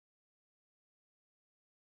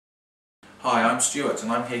Hi, I'm Stuart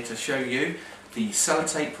and I'm here to show you the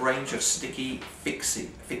Sellotape range of sticky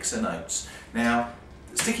fixer notes. Now,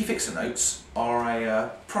 sticky fixer notes are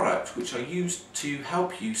a product which are used to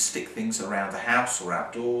help you stick things around the house or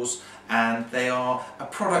outdoors, and they are a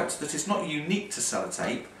product that is not unique to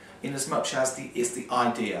Sellotape in as much as it's the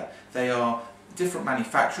idea. They are different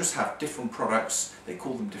manufacturers have different products, they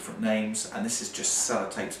call them different names, and this is just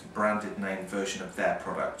Sellotape's branded name version of their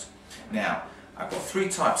product. Now, I've got three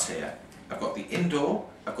types here. I've got the indoor,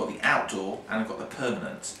 I've got the outdoor, and I've got the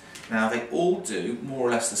permanent. Now they all do more or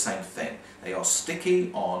less the same thing. They are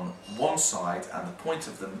sticky on one side, and the point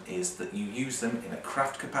of them is that you use them in a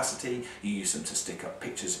craft capacity. You use them to stick up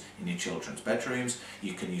pictures in your children's bedrooms,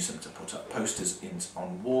 you can use them to put up posters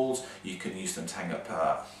on walls, you can use them to hang up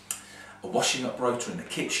a washing up rotor in the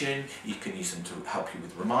kitchen, you can use them to help you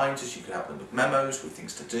with reminders, you can help them with memos, with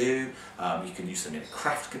things to do, you can use them in a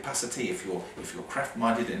craft capacity if you're craft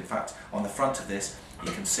minded. In fact, on the front of this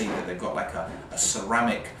you can see that they've got like a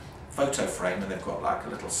ceramic photo frame, and they've got like a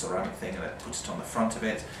little ceramic thing and they put it on the front of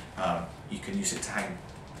it. You can use it to hang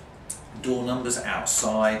door numbers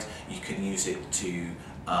outside, you can use it to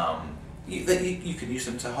you can use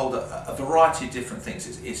them to hold a variety of different things.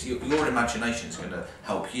 It's your imagination is going to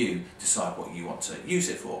help you decide what you want to use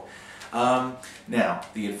it for. Now,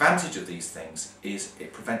 the advantage of these things is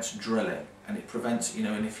it prevents drilling, and it prevents,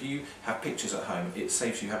 and if you have pictures at home, it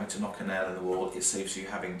saves you having to knock a nail in the wall, it saves you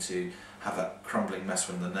having to have that crumbling mess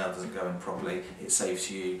when the nail doesn't go in properly, it saves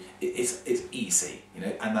you, it's easy,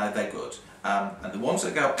 and they're good. And the ones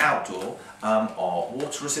that go outdoor are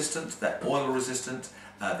water resistant, they're oil resistant,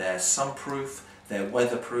 they're sunproof, they're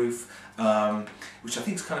weatherproof, which I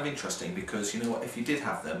think is kind of interesting, because if you did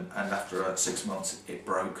have them and after 6 months it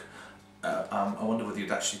broke, I wonder whether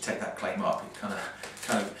you'd actually take that claim up.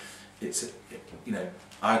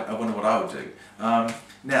 I wonder what I would do.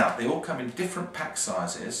 Now, they all come in different pack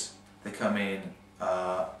sizes. They come in,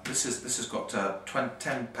 this has got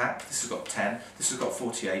 10 pack, this has got 10, this has got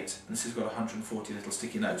 48, and this has got 140 little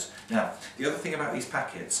sticky notes. Now, the other thing about these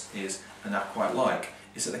packets is, and I quite like,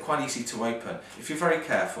 is that they're quite easy to open. If you're very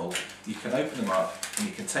careful, you can open them up and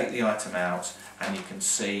you can take the item out and you can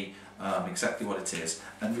see exactly what it is,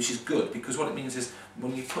 and which is good, because what it means is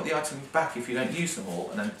when you put the items back, if you don't use them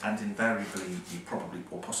all, and invariably you probably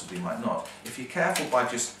or possibly might not, if you're careful by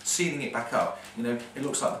just sealing it back up, it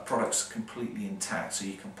looks like the product's completely intact, so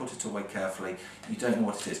you can put it away carefully. You don't know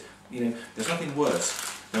what it is. There's nothing worse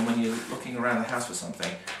than when you're looking around the house for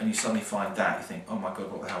something and you suddenly find that, you think, oh my god,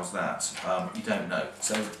 what the hell's that? You don't know.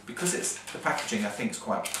 So because the packaging I think is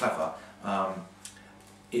quite clever,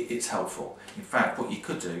 it's helpful. In fact, what you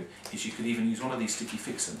could do is you could even use one of these sticky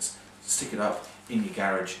fixers, stick it up in your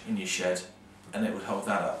garage, in your shed, and it would hold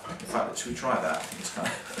that up. In fact, should we try that? I think it's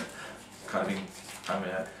I'm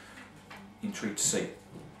intrigued to see.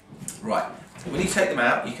 Right, when you take them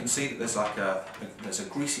out, you can see that there's like there's a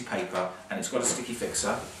greasy paper, and it's got a sticky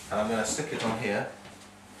fixer, and I'm going to stick it on here.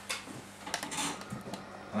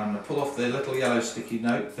 And I'm going to pull off the little yellow sticky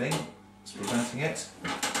note thing that's preventing it.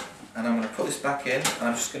 And I'm going to put this back in, and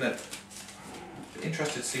I'm just going to be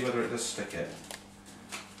interested to see whether it does stick it.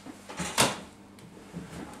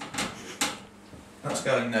 That's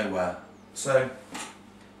going nowhere. So,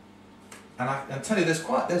 and I can tell you, there's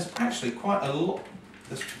actually quite a lot.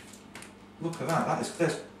 Look at that.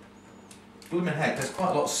 There's blooming heck. There's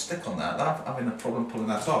quite a lot of stick on that. I'm having a problem pulling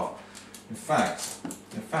that off. In fact, I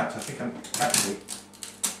think I'm actually.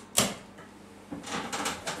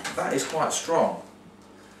 That is quite strong.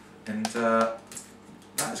 And that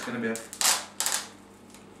is going to be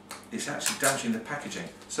it's actually damaging the packaging.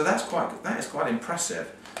 So that is quite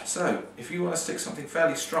impressive. So if you want to stick something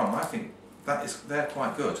fairly strong, I think they're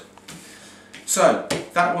quite good. So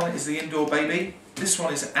that one is the indoor baby. This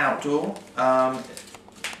one is outdoor. The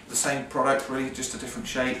same product, really, just a different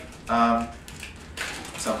shape.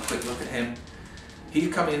 Let's have a quick look at him. He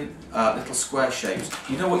come in little square shapes.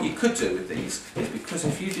 What you could do with these is, because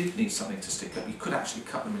if you did need something to stick up, you could actually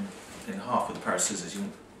cut them in half with a pair of scissors,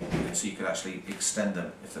 so you could actually extend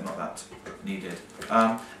them if they're not that needed.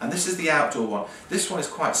 And this is the outdoor one. This one is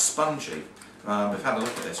quite spongy. We've had a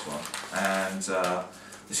look at this one, and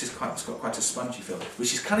it's got quite a spongy feel,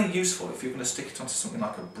 which is kind of useful if you're going to stick it onto something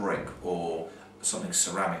like a brick or something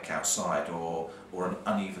ceramic outside, or an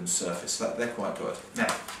uneven surface. They're quite good. Now,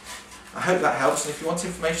 I hope that helps, and if you want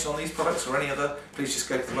information on these products or any other, please just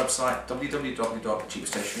go to the website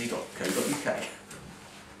www.cheapstationery.co.uk.